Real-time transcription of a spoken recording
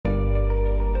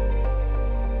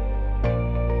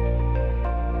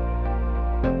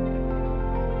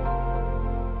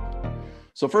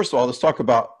So first of all, let's talk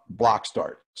about block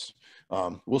starts.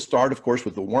 We'll start, of course,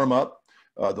 with the warm-up.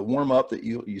 The warm-up that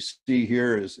you see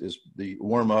here is the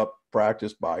warm-up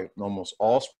practiced by almost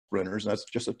all sprinters. That's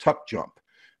just a tuck jump.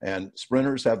 And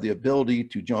sprinters have the ability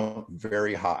to jump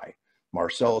very high.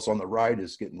 Marcellus on the right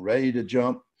is getting ready to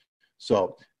jump.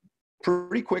 So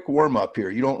pretty quick warm-up here.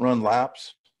 You don't run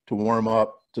laps to warm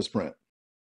up to sprint.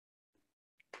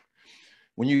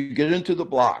 When you get into the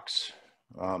blocks,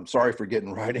 sorry for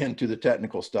getting right into the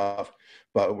technical stuff,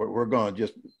 but we're going to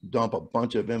just dump a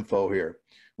bunch of info here.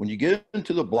 When you get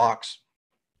into the blocks,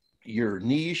 your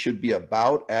knee should be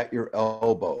about at your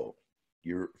elbow.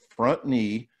 Your front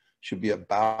knee should be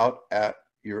about at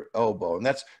your elbow. And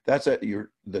that's at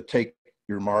the take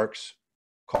your marks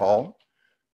call.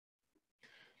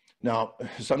 Now,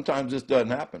 sometimes this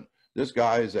doesn't happen. This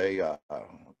guy is a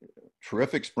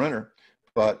terrific sprinter,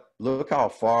 but look how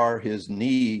far his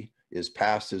knee is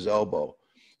past his elbow.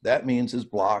 That means his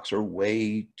blocks are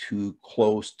way too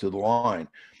close to the line.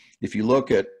 If you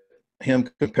look at him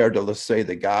compared to, let's say,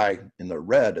 the guy in the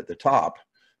red at the top,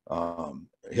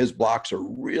 his blocks are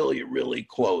really, really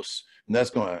close. And that's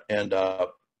going to end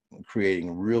up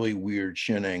creating really weird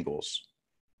shin angles.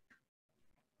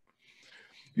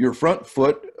 Your front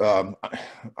foot,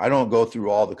 I don't go through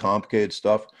all the complicated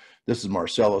stuff. This is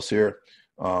Marcellus here.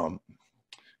 You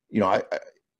know,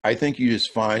 I think you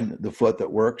just find the foot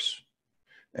that works.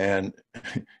 And,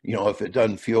 you know, if it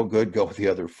doesn't feel good, go with the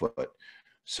other foot.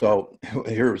 So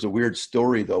here's a weird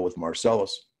story, though, with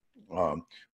Marcellus.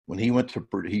 When he went to,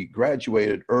 he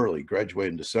graduated early,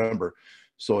 graduated in December.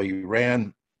 So he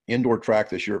ran indoor track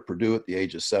this year at Purdue at the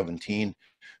age of 17.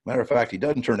 Matter of fact, he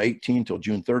doesn't turn 18 till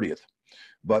June 30th.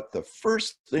 But the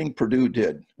first thing Purdue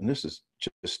did, and this is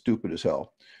just stupid as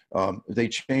hell, they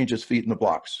changed his feet in the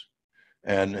blocks.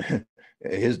 And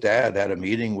his dad had a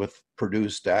meeting with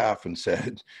Purdue's staff and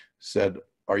said,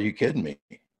 "Are you kidding me?"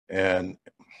 And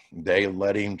they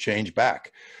let him change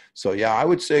back. So yeah, I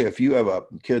would say if you have a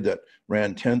kid that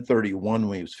ran 10:31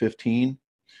 when he was 15,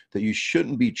 that you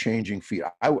shouldn't be changing feet.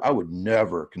 I would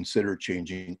never consider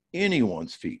changing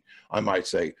anyone's feet. I might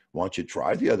say, why don't you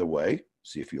try the other way?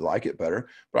 See if you like it better.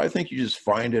 But I think you just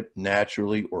find it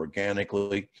naturally,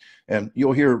 organically. And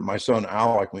you'll hear my son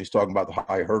Alec when he's talking about the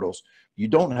high hurdles. You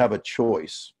don't have a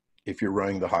choice if you're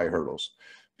running the high hurdles,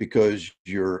 because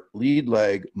your lead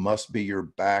leg must be your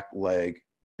back leg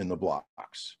in the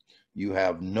blocks. You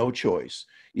have no choice.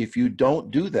 If you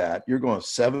don't do that, you're going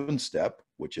 7-step,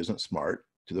 which isn't smart,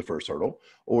 to the first hurdle,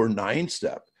 or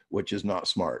 9-step, which is not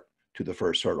smart, to the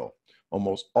first hurdle.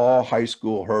 Almost all high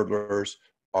school hurdlers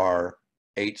are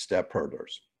 8-step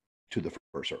hurdlers to the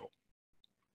first hurdle.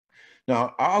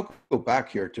 Now, I'll go back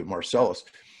here to Marcellus.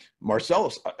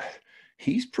 Marcellus,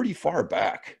 he's pretty far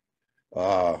back.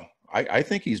 I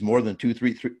think he's more than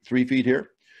 3 feet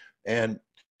here. And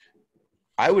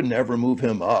I would never move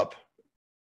him up.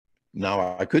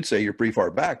 Now, I could say you're pretty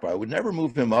far back, but I would never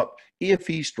move him up if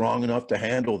he's strong enough to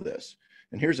handle this.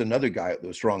 And here's another guy that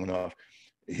was strong enough.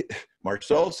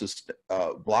 Marcellus's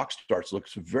block starts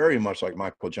looks very much like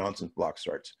Michael Johnson's block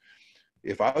starts.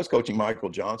 If I was coaching Michael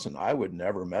Johnson, I would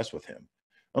never mess with him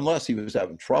unless he was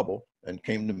having trouble and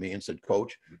came to me and said,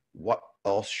 "Coach, what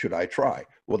else should I try?"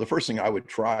 Well, the first thing I would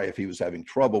try if he was having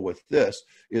trouble with this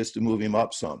is to move him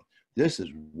up some. This is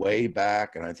way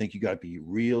back, and I think you got to be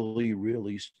really,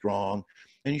 really strong.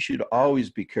 And you should always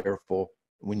be careful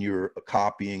when you're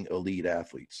copying elite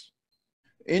athletes.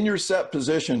 In your set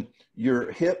position,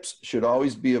 your hips should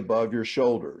always be above your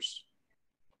shoulders.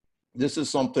 This is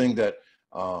something that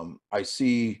I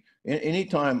see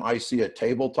anytime I see a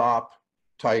tabletop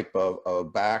type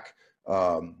of back.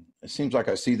 It seems like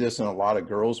I see this in a lot of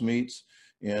girls' meets.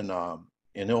 In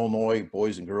Illinois,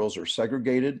 boys and girls are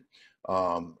segregated.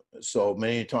 So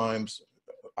many times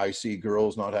I see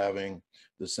girls not having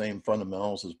the same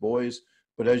fundamentals as boys.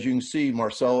 But as you can see,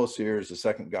 Marcellus here is the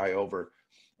second guy over.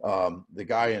 The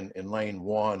guy in lane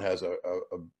 1 has a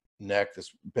neck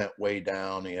that's bent way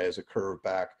down. He has a curved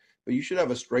back, but you should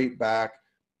have a straight back,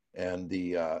 and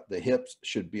the hips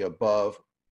should be above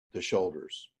the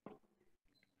shoulders.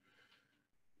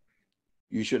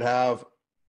 You should have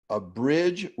a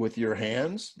bridge with your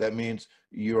hands. That means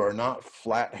you are not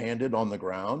flat-handed on the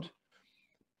ground,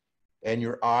 and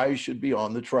your eyes should be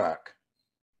on the track.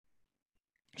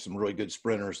 Some really good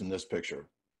sprinters in this picture.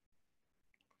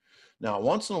 Now,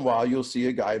 once in a while, you'll see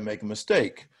a guy make a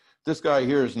mistake. This guy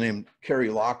here is named Kerry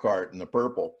Lockhart in the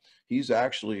purple. He's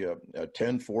actually a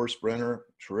 10-4 sprinter,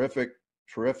 terrific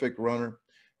runner.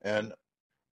 And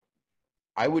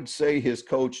I would say his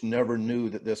coach never knew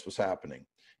that this was happening.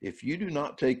 If you do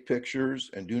not take pictures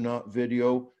and do not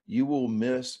video, you will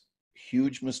miss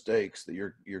huge mistakes that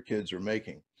your kids are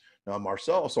making. Now,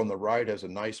 Marcellus on the right has a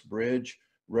nice bridge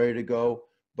ready to go,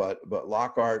 but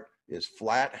Lockhart is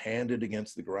flat-handed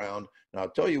against the ground. Now, I'll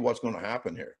tell you what's going to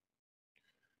happen here.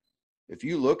 If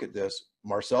you look at this,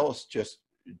 Marcellus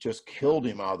just killed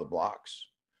him out of the blocks.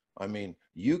 I mean,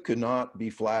 you could not be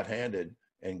flat-handed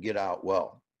and get out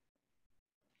well.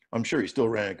 I'm sure he still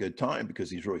ran a good time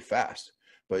because he's really fast,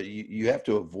 but you have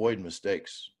to avoid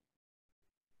mistakes.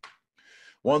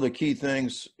 One of the key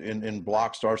things in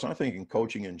block starts, and I think in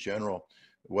coaching in general,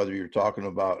 whether you're talking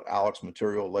about Alex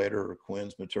material later or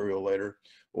Quinn's material later,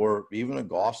 or even a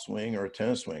golf swing or a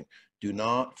tennis swing, do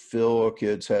not fill a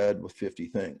kid's head with 50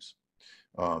 things.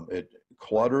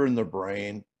 Clutter in the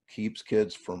brain keeps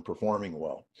kids from performing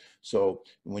well. So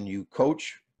when you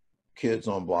coach kids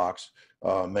on blocks,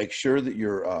 make sure that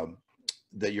you're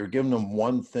giving them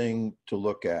one thing to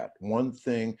look at, one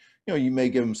thing. You may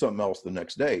give them something else the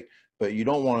next day, but you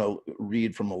don't want to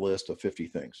read from a list of 50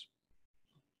 things.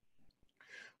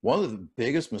 One of the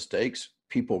biggest mistakes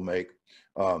people make,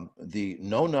 the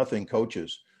know-nothing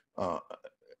coaches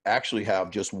actually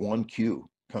have just one cue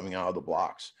coming out of the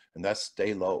blocks, and that's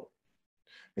stay low.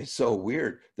 It's so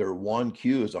weird. Their one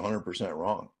cue is 100%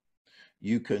 wrong.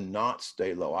 You cannot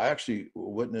stay low. I actually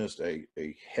witnessed a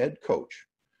head coach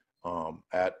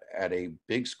at a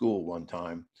big school one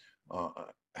time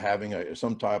having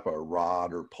some type of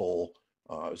rod or pole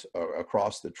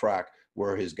across the track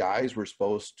where his guys were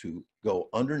supposed to go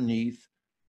underneath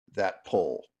that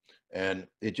pole. And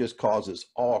it just causes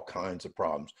all kinds of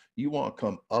problems. You want to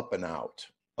come up and out,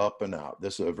 up and out.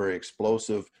 This is a very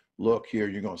explosive look here.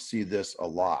 You're going to see this a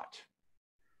lot.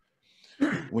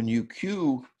 When you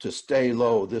cue to stay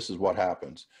low, this is what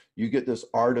happens. You get this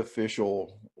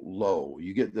artificial low.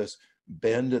 You get this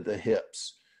bend at the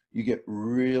hips. You get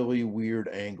really weird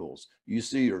angles. You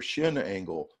see your shin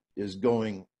angle is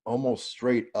going almost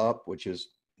straight up,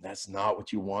 that's not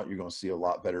what you want. You're going to see a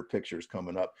lot better pictures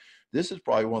coming up. This is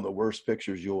probably one of the worst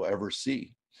pictures you'll ever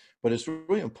see. But it's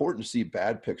really important to see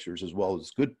bad pictures as well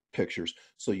as good pictures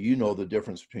so you know the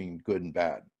difference between good and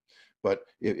bad. But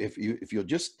if you'll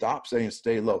just stop saying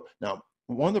stay low. Now,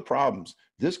 one of the problems,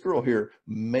 this girl here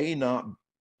may not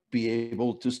be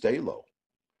able to stay low.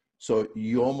 So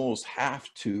you almost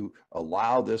have to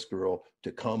allow this girl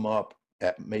to come up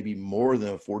at maybe more than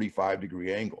a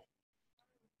 45-degree angle.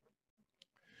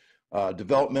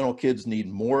 Developmental kids need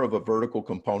more of a vertical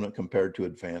component compared to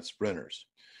advanced sprinters.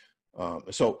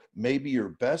 So maybe your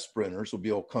best sprinters will be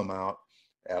able to come out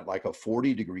at like a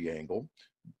 40-degree angle,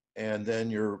 and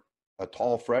then a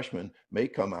tall freshman may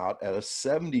come out at a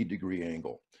 70-degree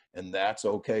angle, and that's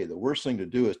okay. The worst thing to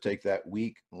do is take that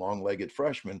weak, long-legged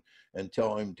freshman and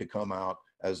tell him to come out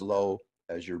as low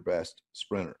as your best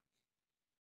sprinter.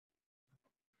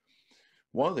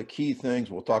 One of the key things,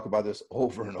 we'll talk about this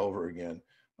over and over again,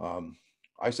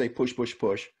 I say push, push,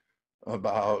 push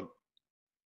about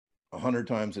 100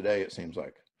 times a day, it seems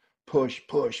like. Push,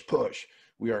 push, push.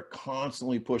 We are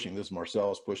constantly pushing. This is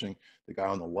Marcellus pushing. The guy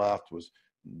on the left was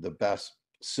the best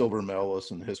silver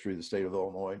medalist in the history of the state of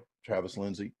Illinois, Travis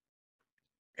Lindsay.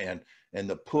 And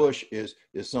the push is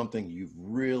something you've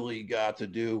really got to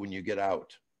do when you get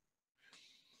out.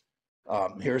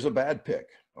 Here's a bad pick,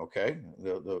 okay?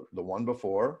 The one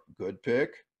before, good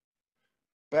pick,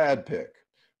 bad pick.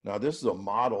 Now, this is a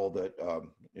model that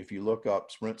if you look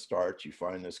up sprint starts, you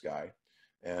find this guy,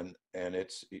 and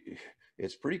it's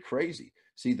pretty crazy.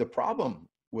 See, the problem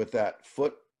with that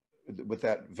foot, with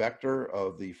that vector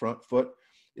of the front foot,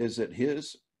 is that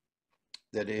his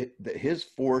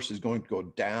force is going to go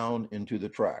down into the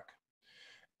track,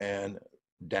 and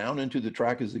down into the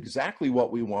track is exactly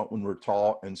what we want when we're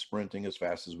tall and sprinting as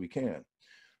fast as we can.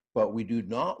 But we do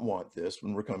not want this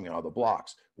when we're coming out of the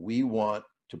blocks. We want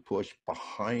to push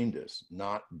behind us,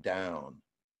 not down.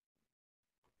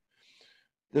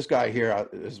 This guy here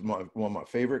is one of my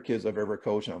favorite kids I've ever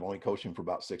coached, and I've only coached him for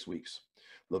about 6 weeks.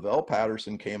 Lavelle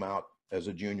Patterson came out as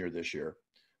a junior this year.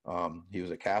 He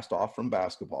was a cast off from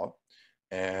basketball,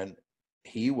 and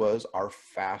he was our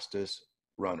fastest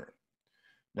runner.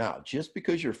 Now, just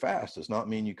because you're fast does not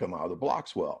mean you come out of the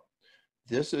blocks well.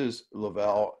 This is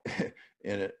Lavelle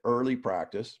in an early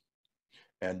practice,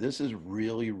 and this is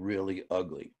really, really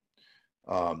ugly.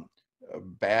 A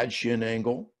bad shin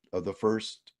angle of the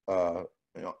first,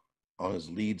 on his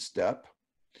lead step.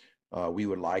 We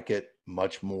would like it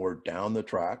much more down the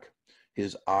track.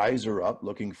 His eyes are up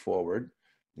looking forward.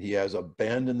 He has a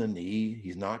bend in the knee.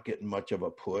 He's not getting much of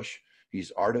a push.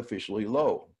 He's artificially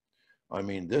low. I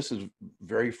mean, this is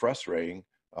very frustrating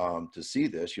to see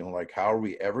this, like, how are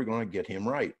we ever going to get him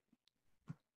right?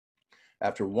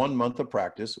 After 1 month of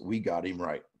practice, we got him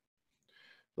right.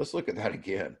 Let's look at that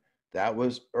again. That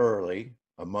was early.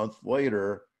 A month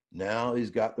later, now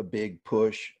he's got the big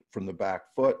push from the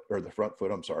back foot, or the front foot,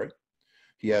 I'm sorry.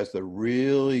 He has the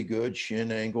really good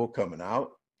shin angle coming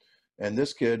out. And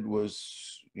this kid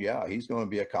was, yeah, he's going to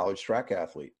be a college track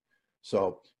athlete.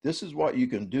 So this is what you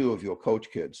can do if you'll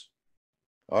coach kids.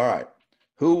 All right.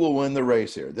 Who will win the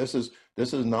race here? This is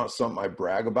not something I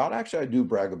brag about. Actually, I do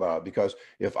brag about it, because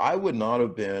if I would not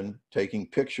have been taking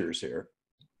pictures here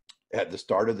at the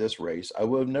start of this race, I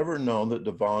would have never known that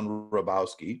Devon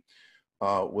Rabowski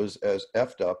was as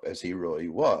effed up as he really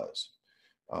was.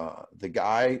 The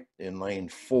guy in lane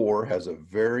 4 has a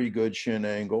very good shin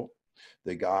angle.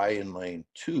 The guy in lane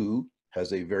 2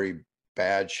 has a very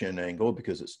bad shin angle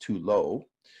because it's too low.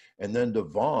 And then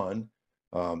Devon,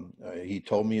 he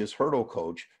told me his hurdle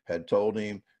coach had told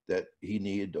him that he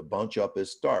needed to bunch up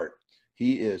his start.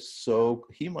 He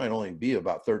might only be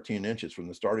about 13 inches from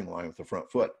the starting line with the front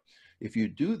foot. If you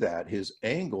do that, his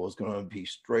angle is going to be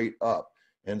straight up.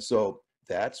 And so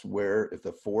that's where, if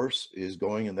the force is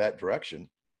going in that direction,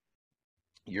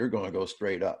 you're going to go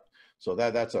straight up. So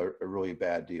that's a really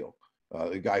bad deal.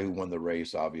 The guy who won the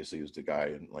race, obviously, was the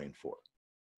guy in lane 4.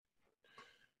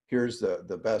 Here's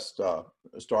the best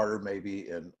starter maybe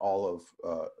in all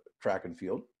of track and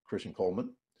field, Christian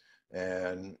Coleman.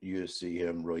 And you see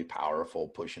him really powerful,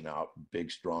 pushing out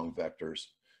big, strong vectors.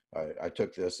 I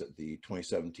took this at the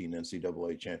 2017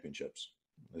 NCAA championships.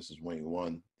 This is when he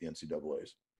won the NCAAs.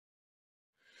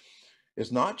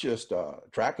 It's not just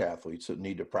track athletes that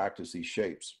need to practice these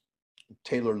shapes.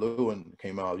 Taylor Lewin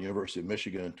came out of the University of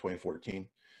Michigan in 2014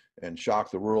 and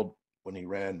shocked the world when he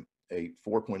ran a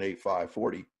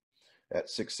 4.8540 at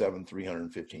 6'7",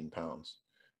 315 pounds.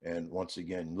 And once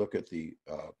again, look at the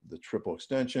triple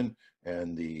extension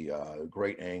and the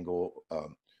great angle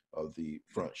of the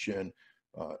front shin.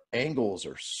 Angles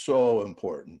are so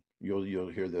important. You'll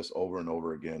hear this over and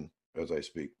over again as I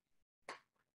speak.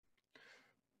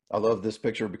 I love this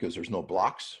picture because there's no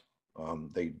blocks.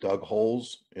 They dug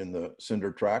holes in the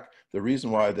cinder track. The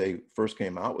reason why they first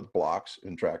came out with blocks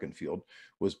in track and field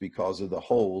was because of the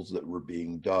holes that were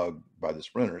being dug by the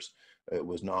sprinters. It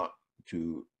was not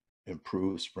to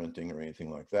improve sprinting or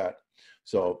anything like that.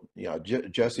 So, yeah,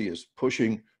 Jesse is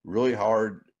pushing really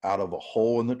hard out of a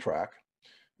hole in the track,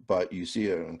 but you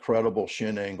see an incredible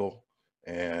shin angle,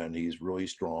 and he's really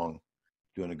strong,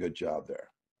 doing a good job there.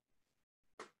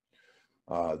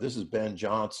 This is Ben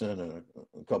Johnson and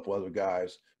a couple other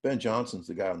guys. Ben Johnson's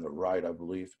the guy on the right, I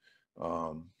believe.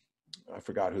 I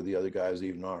forgot who the other guys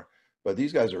even are. But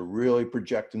these guys are really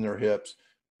projecting their hips,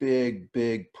 big,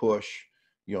 big push.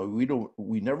 You know,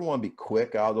 we never want to be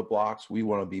quick out of the blocks. We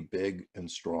want to be big and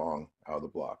strong out of the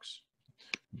blocks.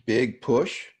 Big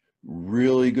push,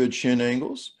 really good shin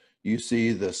angles. You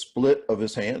see the split of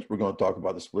his hands. We're going to talk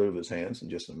about the split of his hands in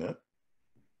just a minute.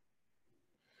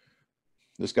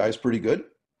 This guy's pretty good.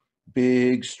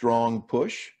 Big, strong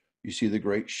push. You see the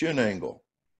great shin angle.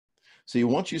 See,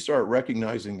 once you start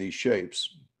recognizing these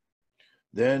shapes,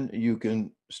 then you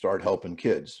can start helping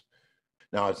kids.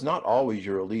 Now, it's not always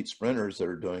your elite sprinters that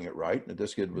are doing it right.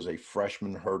 This kid was a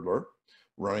freshman hurdler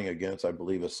running against, I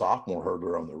believe, a sophomore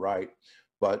hurdler on the right.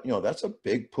 But, you know, that's a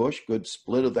big push, good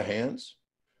split of the hands.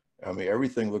 I mean,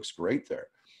 everything looks great there.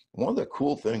 One of the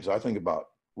cool things I think about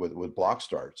with block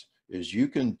starts is you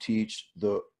can teach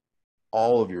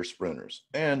all of your sprinters,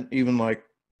 and even like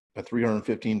a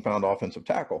 315-pound offensive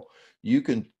tackle, you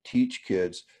can teach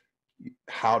kids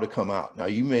how to come out. Now,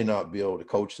 you may not be able to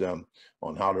coach them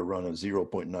on how to run a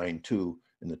 0.92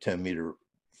 in the 10-meter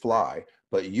fly,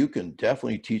 but you can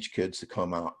definitely teach kids to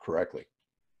come out correctly.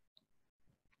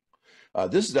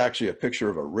 This is actually a picture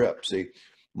of a rip. See,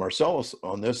 Marcellus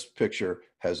on this picture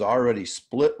has already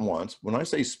split once. When I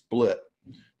say split,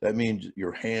 that means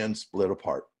your hand split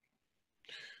apart.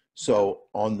 So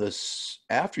on this,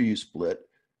 after you split,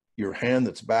 your hand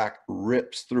that's back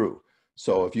rips through.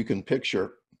 So if you can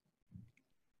picture,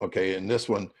 okay, in this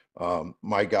one,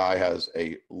 my guy has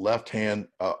a left hand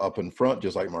up in front,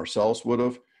 just like Marcellus would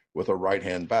have, with a right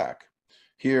hand back.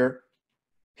 Here,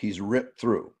 he's ripped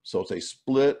through. So it's a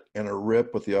split and a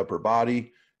rip with the upper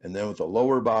body. And then with the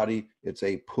lower body, it's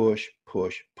a push,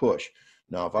 push, push.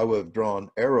 Now, if I would have drawn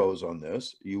arrows on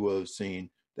this, you would have seen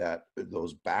that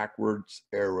those backwards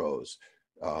arrows,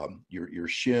 your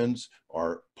shins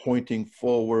are pointing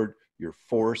forward, your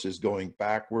force is going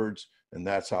backwards, and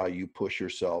that's how you push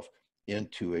yourself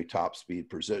into a top speed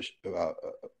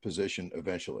position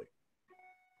eventually.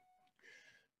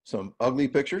 Some ugly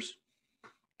pictures.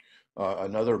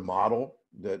 Another model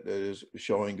that is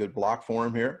showing good block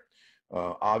form here.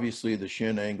 Obviously, the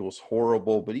shin angle's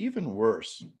horrible, but even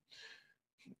worse,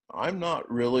 I'm not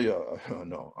really a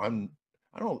no.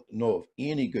 I don't know of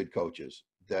any good coaches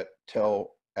that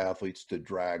tell athletes to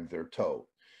drag their toe,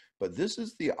 but this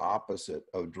is the opposite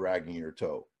of dragging your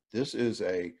toe. This is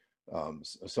a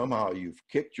somehow you've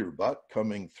kicked your butt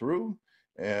coming through,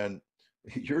 and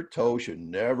your toe should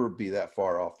never be that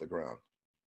far off the ground.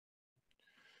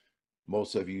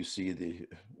 Most of you see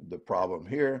the problem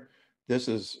here. This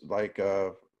is like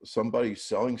somebody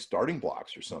selling starting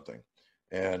blocks or something,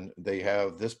 and they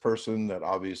have this person that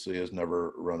obviously has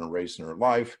never run a race in her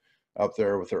life up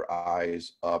there with her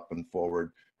eyes up and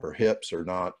forward. Her hips are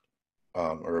not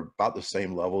are about the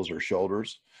same level as her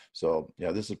shoulders. So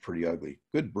yeah, this is pretty ugly.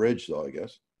 Good bridge though, I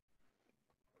guess.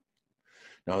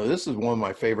 Now this is one of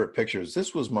my favorite pictures.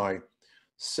 This was my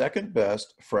second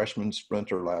best freshman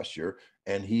sprinter last year,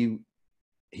 and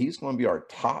he's going to be our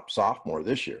top sophomore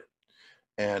this year.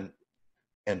 And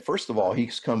first of all,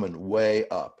 he's coming way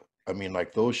up. I mean,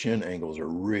 like those shin angles are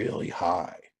really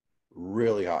high,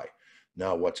 really high.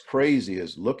 Now, what's crazy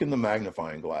is look in the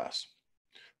magnifying glass.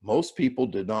 Most people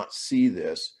did not see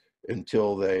this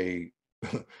until they,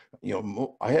 you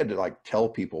know, I had to like tell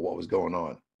people what was going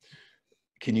on.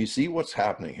 Can you see what's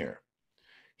happening here?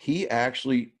 He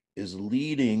actually is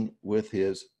leading with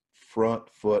his front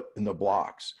foot in the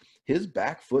blocks. His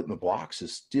back foot in the blocks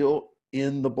is still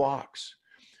in the blocks.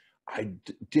 I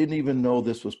didn't even know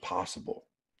this was possible.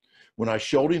 When I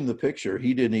showed him the picture,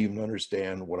 he didn't even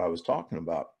understand what I was talking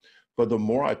about. But the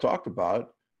more I talked about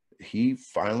it, he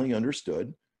finally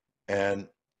understood and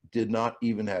did not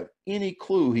even have any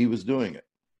clue he was doing it.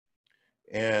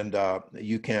 And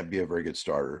you can't be a very good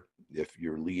starter if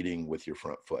you're leading with your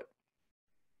front foot.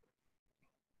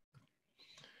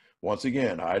 Once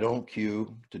again, I don't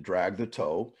cue to drag the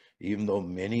toe, even though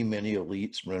many, many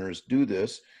elite sprinters do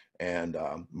this. And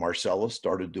Marcellus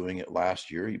started doing it last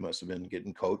year. He must have been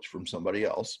getting coached from somebody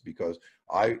else, because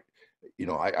I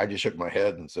just shook my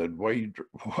head and said, why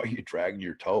are you dragging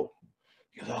your toe?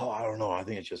 He goes, oh, I don't know. I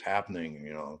think it's just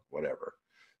happening, whatever.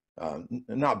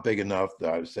 Not big enough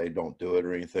that I would say don't do it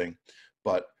or anything,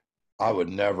 but I would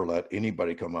never let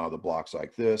anybody come out of the blocks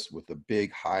like this with a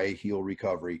big high heel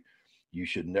recovery. You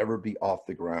should never be off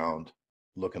the ground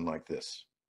looking like this.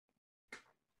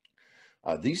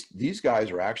 These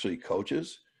guys are actually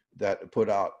coaches that put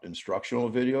out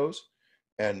instructional videos,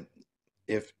 and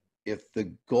if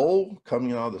the goal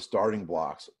coming out of the starting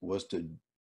blocks was to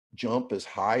jump as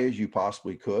high as you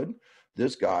possibly could,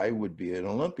 this guy would be an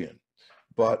Olympian.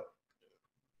 But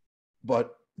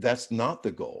that's not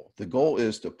the goal. The goal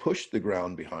is to push the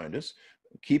ground behind us,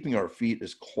 keeping our feet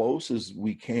as close as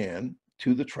we can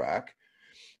to the track.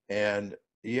 And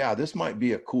yeah, this might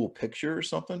be a cool picture or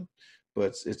something,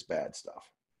 but it's bad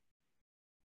stuff.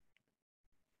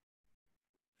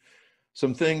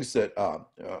 Some things that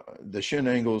the shin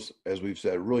angles, as we've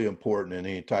said, really important in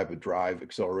any type of drive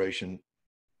acceleration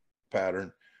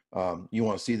pattern. You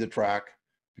want to see the track,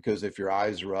 because if your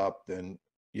eyes are up, then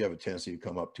you have a tendency to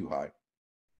come up too high.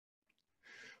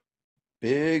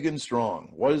 Big and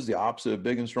strong. What is the opposite of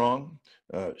big and strong?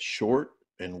 Short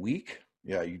and weak.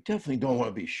 Yeah, you definitely don't want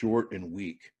to be short and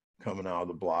weak coming out of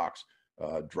the blocks,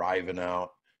 driving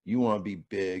out. You want to be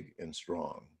big and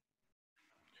strong.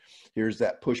 Here's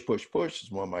that push, push, push.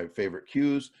 It's one of my favorite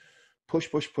cues. Push,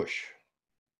 push, push.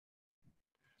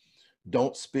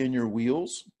 Don't spin your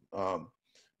wheels.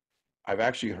 I've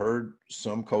actually heard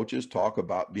some coaches talk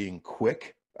about being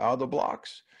quick out of the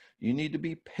blocks. You need to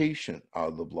be patient out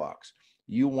of the blocks.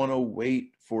 You want to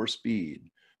wait for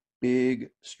speed. Big,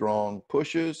 strong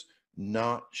pushes,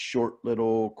 not short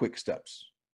little quick steps.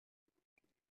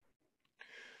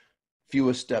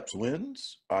 Fewest steps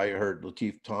wins. I heard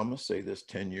Lateef Thomas say this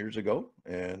 10 years ago,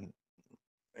 and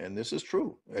this is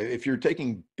true. If you're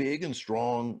taking big and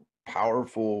strong,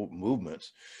 powerful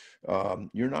movements,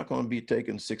 you're not going to be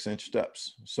taking 6-inch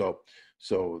steps. So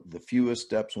the fewest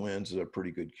steps wins is a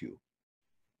pretty good cue.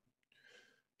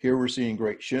 Here we're seeing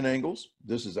great shin angles.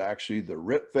 This is actually the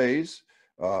rip phase.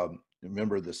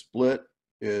 Remember, the split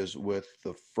is with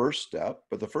the first step,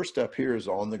 but the first step here is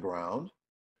on the ground.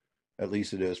 At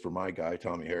least it is for my guy,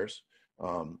 Tommy Harris.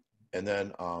 And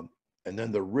then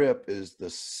the rip is the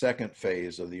second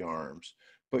phase of the arms.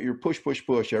 But you're push, push,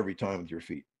 push every time with your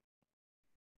feet.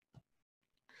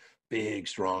 Big,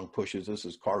 strong pushes. This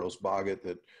is Carlos Bogut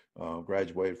that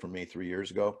graduated from me 4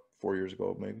 years ago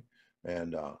maybe.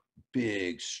 And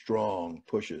big, strong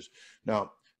pushes.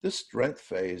 Now, this strength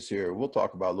phase here, we'll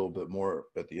talk about a little bit more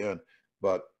at the end,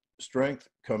 but strength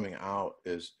coming out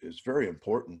is very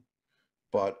important.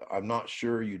 But I'm not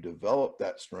sure you develop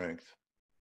that strength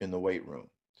in the weight room.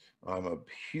 I'm a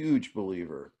huge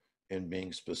believer in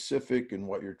being specific in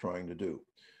what you're trying to do.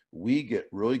 We get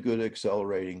really good at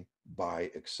accelerating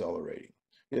by accelerating.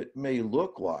 It may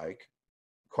look like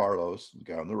Carlos, the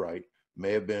guy on the right,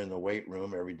 may have been in the weight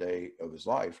room every day of his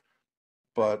life,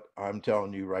 but I'm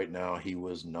telling you right now, he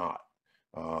was not.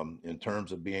 In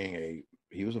terms of being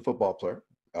he was a football player.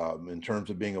 In terms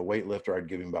of being a weightlifter, I'd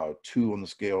give him about a 2 on the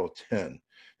scale of 10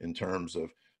 in terms of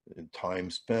time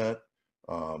spent,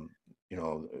 you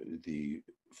know, the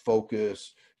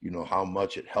focus, you know, how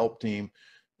much it helped him.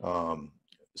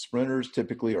 Sprinters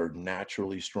typically are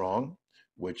naturally strong,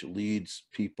 which leads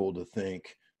people to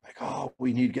think like, oh,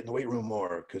 we need to get in the weight room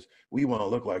more because we want to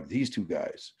look like these two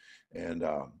guys. And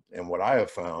what I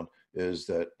have found is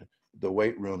that the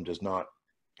weight room does not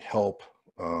help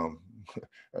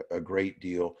a great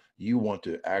deal. You want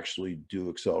to actually do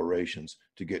accelerations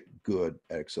to get good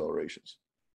at accelerations.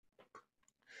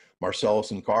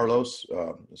 Marcellus and Carlos,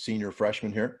 senior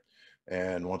freshman here.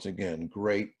 And once again,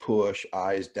 great push,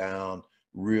 eyes down,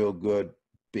 real good,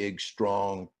 big,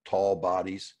 strong, tall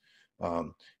bodies.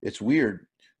 It's weird.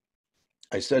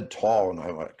 I said tall, and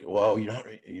I'm like, well,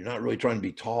 you're not really trying to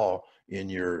be tall in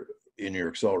your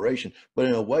acceleration, but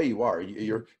in a way you are.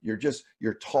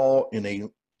 You're tall in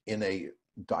a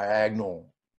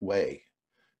diagonal way,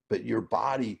 but your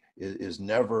body is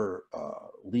never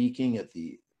leaking at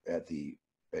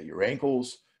your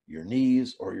ankles, your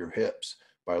knees, or your hips.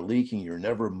 By leaking, you're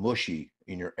never mushy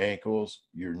in your ankles,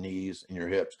 your knees, and your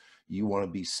hips. You want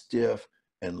to be stiff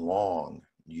and long.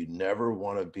 You never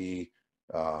want to be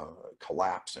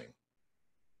collapsing.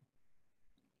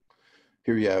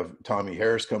 Here you have Tommy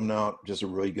Harris coming out, just a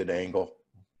really good angle.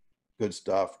 Good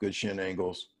stuff, good shin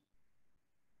angles.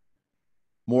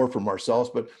 More for Marcellus,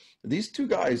 but these two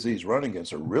guys he's running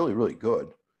against are really, really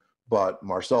good. But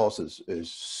Marcellus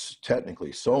is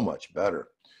technically so much better.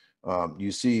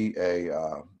 You see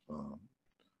a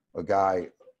guy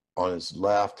on his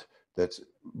left that's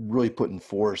really putting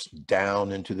force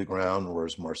down into the ground,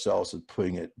 whereas Marcellus is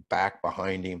putting it back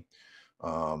behind him.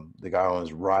 The guy on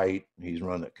his right, he's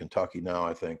running at Kentucky now,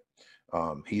 I think.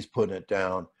 He's putting it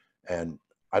down, and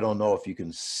I don't know if you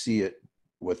can see it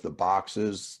with the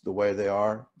boxes the way they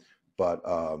are, but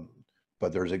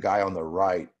there's a guy on the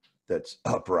right that's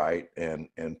upright and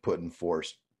putting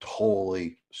force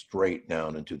totally straight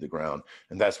down into the ground,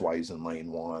 and that's why he's in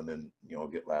lane 1 and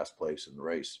get last place in the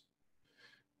race.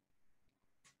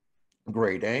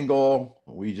 Great angle.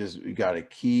 We got to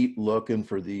keep looking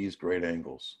for these great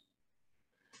angles.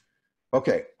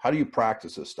 Okay, how do you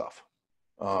practice this stuff?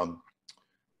 I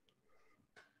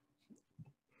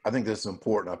think this is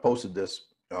important. I posted this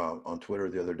on Twitter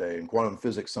the other day. In quantum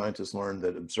physics, scientists learned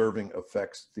that observing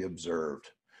affects the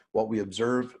observed. What we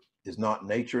observe is not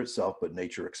nature itself, but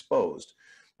nature exposed.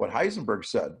 What Heisenberg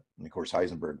said, and of course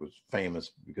Heisenberg was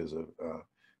famous because of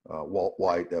Walt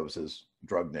White, that was his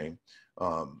drug name,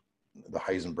 the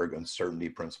Heisenberg uncertainty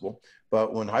principle.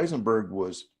 But when Heisenberg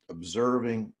was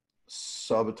observing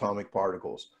subatomic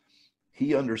particles,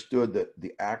 he understood that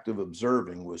the act of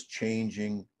observing was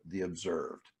changing the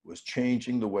observed, was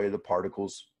changing the way the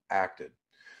particles acted.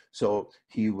 So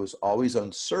he was always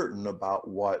uncertain about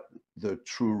what the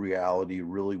true reality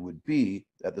really would be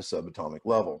at the subatomic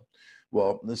level.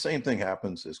 Well, the same thing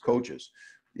happens as coaches.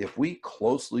 If we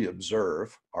closely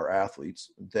observe our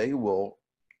athletes, they will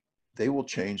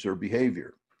change their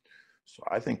behavior. So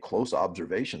I think close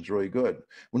observation is really good.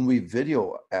 When we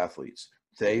video athletes,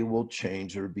 they will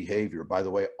change their behavior. By the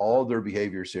way, all their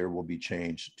behaviors here will be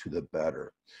changed to the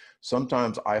better.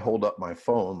 Sometimes I hold up my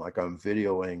phone like I'm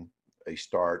videoing a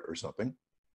start or something,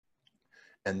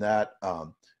 and that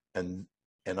and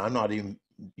I'm not even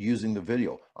using the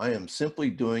video. I am simply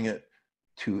doing it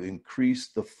to increase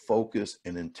the focus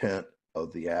and intent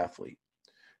of the athlete,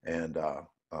 and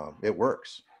it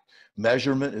works.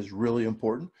 Measurement is really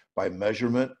important. By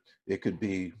measurement, it could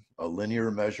be a linear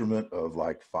measurement of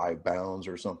like 5 bounds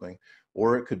or something,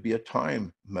 or it could be a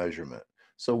time measurement.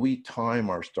 So we time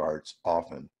our starts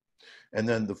often. And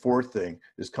then the fourth thing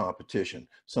is competition.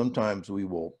 Sometimes we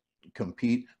will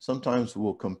compete. Sometimes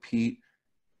we'll compete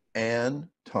and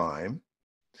time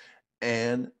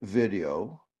and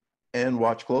video and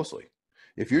watch closely.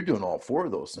 If you're doing all 4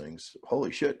 of those things,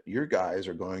 holy shit, your guys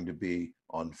are going to be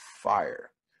on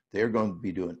fire. They're going to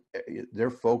be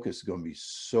their focus is going to be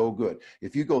so good.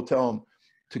 If you go tell them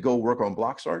to go work on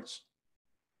block starts,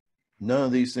 none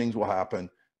of these things will happen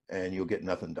and you'll get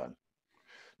nothing done.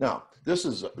 Now, this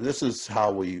is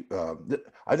how we,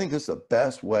 I think this is the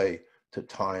best way to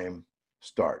time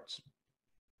starts.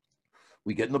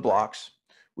 We get in the blocks,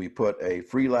 we put a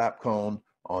free lap cone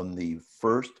on the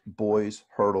first boys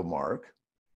hurdle mark,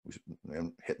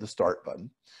 and hit the start button.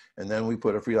 And then we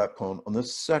put a free lap cone on the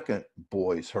second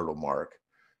boys hurdle mark.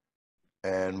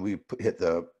 and we hit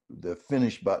the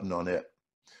finish button on it.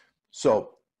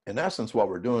 So in essence, what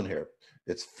we're doing here,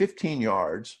 it's 15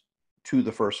 yards to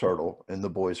the first hurdle in the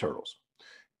boys' hurdles.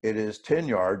 It is 10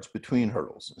 yards between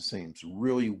hurdles. It seems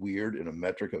really weird in a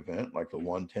metric event like the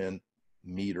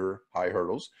 110-meter high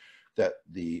hurdles that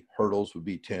the hurdles would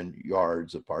be 10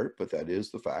 yards apart, but that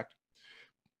is the fact.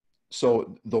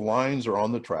 So the lines are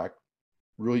on the track,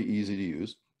 really easy to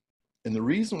use. And the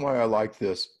reason why I like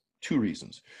this, two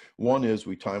reasons. One is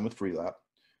we time with free lap,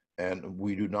 and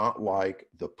we do not like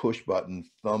the push button,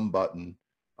 thumb button,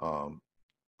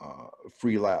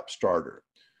 free lap starter.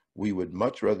 We would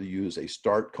much rather use a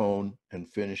start cone and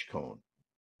finish cone.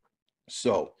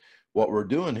 So what we're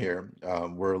doing here,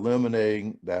 we're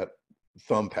eliminating that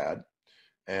thumb pad.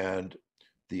 And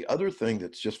the other thing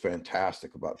that's just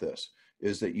fantastic about this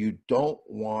is that you don't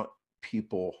want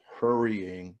people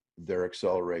hurrying their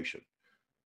acceleration.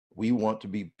 We want to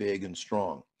be big and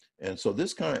strong. And so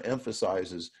this kind of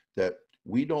emphasizes that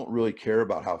we don't really care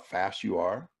about how fast you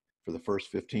are for the first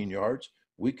 15 yards.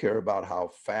 We care about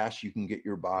how fast you can get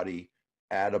your body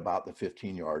at about the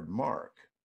 15-yard mark.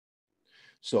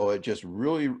 So it just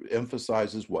really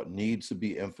emphasizes what needs to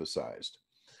be emphasized.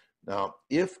 Now,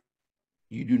 if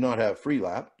you do not have free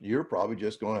lap, you're probably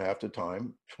just going to have to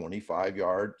time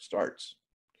 25-yard starts.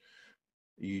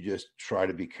 You just try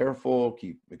to be careful,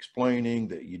 keep explaining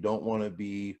that you don't want to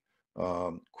be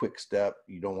quick step.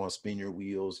 You don't want to spin your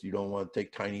wheels. You don't want to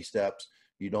take tiny steps.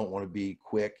 You don't want to be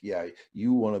quick. Yeah,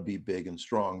 you want to be big and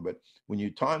strong. But when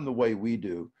you time the way we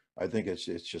do, I think it's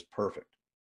just perfect.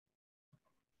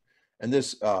 And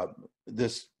these are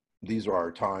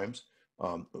our times.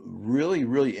 Really,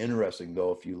 really interesting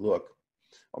though, if you look,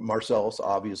 Marcellus,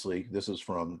 obviously, this is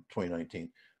from 2019.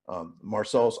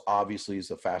 Marcellus obviously is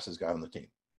the fastest guy on the team.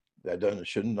 That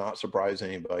should not surprise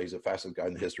anybody. He's the fastest guy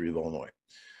in the history of Illinois.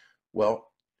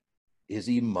 Well, is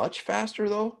he much faster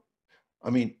though? I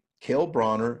mean, Cale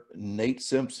Bronner, Nate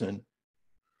Simpson,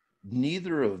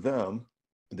 neither of them,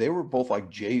 they were both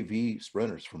like JV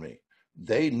sprinters for me.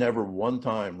 They never one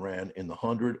time ran in the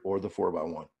 100 or the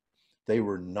 4x1. They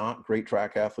were not great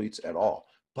track athletes at all,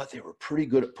 but they were pretty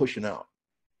good at pushing out.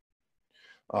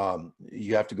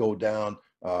 You have to go down,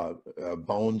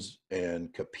 Bones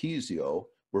and Capizio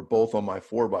were both on my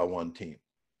 4x1 team.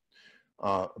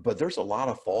 But there's a lot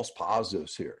of false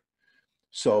positives here.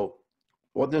 So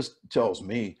what this tells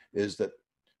me is that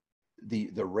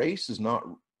the race is not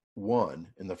won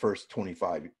in the first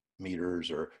 25 meters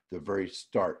or the very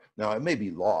start. Now, it may be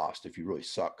lost if you really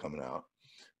suck coming out,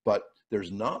 but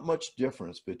there's not much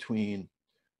difference between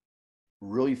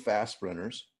really fast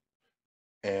sprinters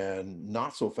and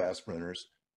not so fast sprinters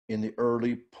in the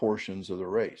early portions of the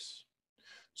race.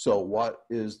 So what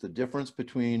is the difference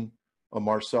between a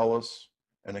Marcellus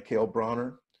and a Cale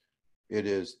Bronner? It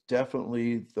is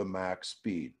definitely the max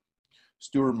speed.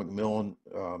 Stuart McMillan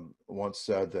once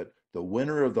said that the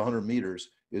winner of the 100 meters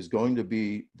is going to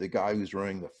be the guy who's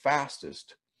running the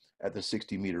fastest at the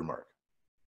 60-meter mark.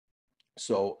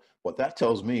 So what that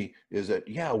tells me is that,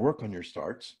 yeah, work on your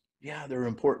starts. Yeah, they're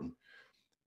important.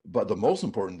 But the most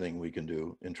important thing we can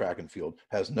do in track and field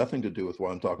has nothing to do with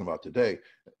what I'm talking about today.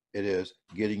 It is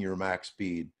getting your max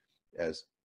speed as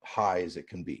high as it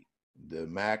can be. The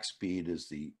max speed is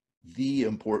the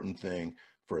important thing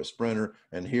for a sprinter.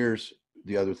 And here's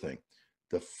the other thing.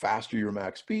 The faster your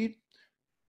max speed,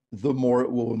 the more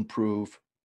it will improve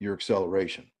your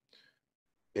acceleration.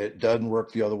 It doesn't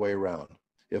work the other way around.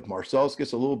 If Marcellus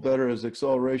gets a little better as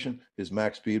acceleration, his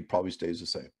max speed probably stays the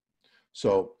same.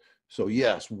 So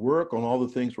yes, work on all the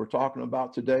things we're talking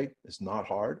about today. It's not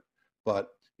hard, but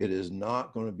it is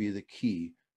not going to be the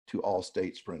key to all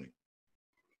state sprinting.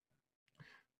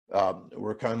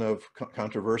 We're kind of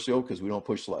controversial because we don't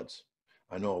push sleds.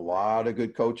 I know a lot of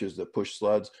good coaches that push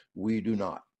sleds. We do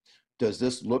not. Does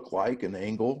this look like an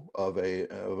angle of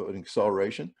an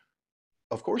acceleration?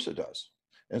 Of course it does.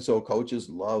 And so coaches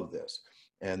love this.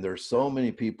 And there's so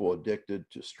many people addicted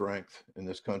to strength in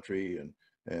this country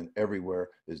and everywhere.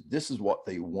 This is what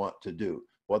they want to do.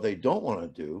 What they don't want to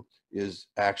do is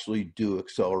actually do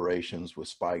accelerations with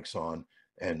spikes on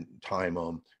and time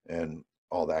them and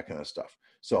all that kind of stuff.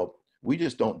 So we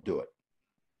just don't do it.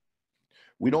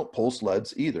 We don't pull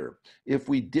sleds either. If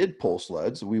we did pull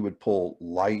sleds, we would pull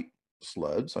light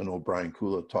sleds. I know Brian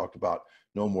Kula talked about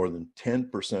no more than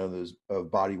 10% of his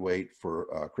body weight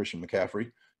for Christian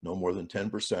McCaffrey, no more than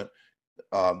 10%.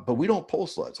 But we don't pull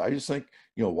sleds. I just think,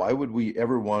 why would we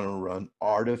ever want to run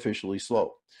artificially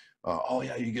slow? Oh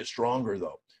yeah, you get stronger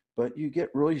though. But you get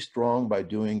really strong by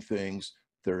doing things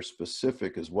that are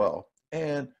specific as well.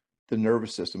 And the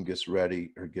nervous system gets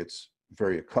ready or gets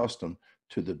very accustomed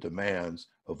to the demands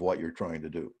of what you're trying to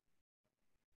do.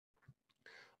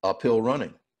 Uphill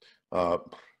running.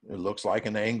 It looks like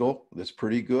an angle that's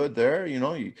pretty good there. You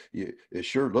know, it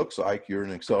sure looks like you're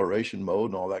in acceleration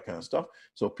mode and all that kind of stuff.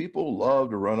 So people love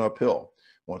to run uphill.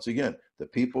 Once again, the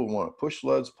people who want to push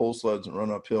sleds, pull sleds, and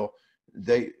run uphill,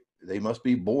 they must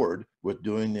be bored with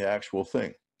doing the actual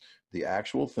thing. The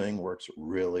actual thing works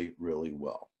really, really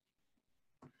well.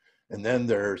 And then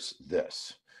there's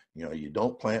this. You know, you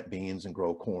don't plant beans and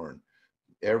grow corn.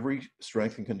 Every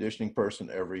strength and conditioning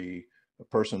person, every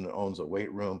person that owns a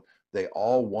weight room, they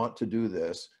all want to do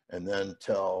this and then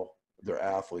tell their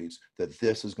athletes that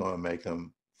this is going to make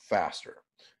them faster.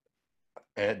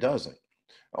 And it doesn't.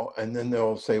 Oh, and then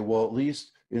they'll say, well, at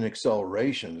least in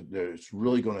acceleration, it's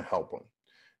really going to help them.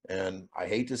 And I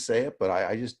hate to say it, but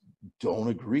I just don't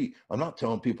agree. I'm not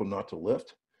telling people not to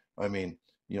lift. I mean,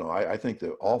 you know, I think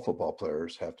that all football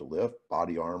players have to lift,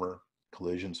 body armor,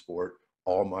 collision sport.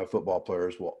 All my football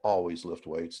players will always lift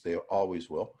weights. They always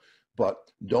will. But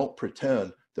don't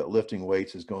pretend that lifting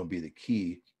weights is going to be the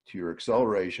key to your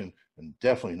acceleration and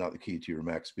definitely not the key to your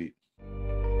max speed.